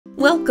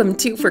Welcome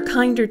to For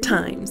Kinder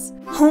Times,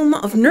 home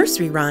of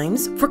nursery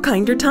rhymes for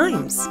kinder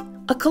times.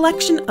 A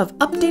collection of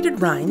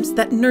updated rhymes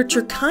that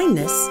nurture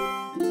kindness,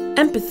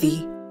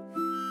 empathy,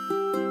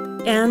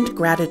 and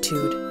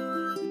gratitude.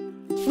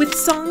 With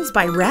songs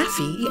by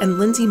Raffi and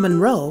Lindsay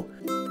Munroe,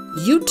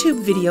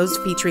 YouTube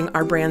videos featuring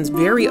our brand's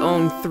very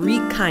own 3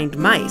 kind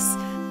mice,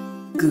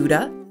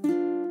 Gouda,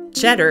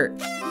 Cheddar,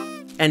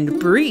 and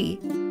Brie,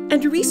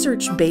 and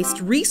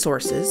research-based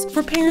resources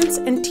for parents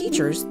and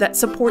teachers that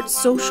support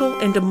social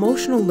and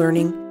emotional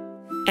learning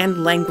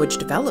and language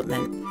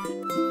development.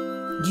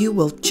 You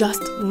will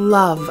just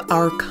love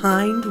our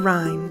kind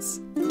rhymes.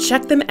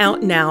 Check them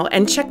out now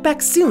and check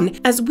back soon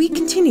as we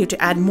continue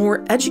to add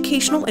more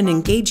educational and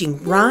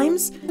engaging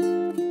rhymes,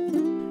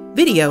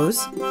 videos,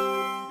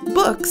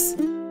 books,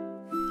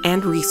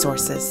 and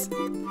resources.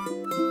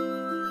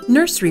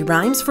 Nursery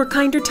Rhymes for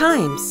Kinder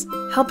Times,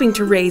 helping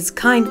to raise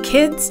kind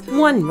kids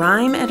one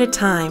rhyme at a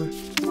time.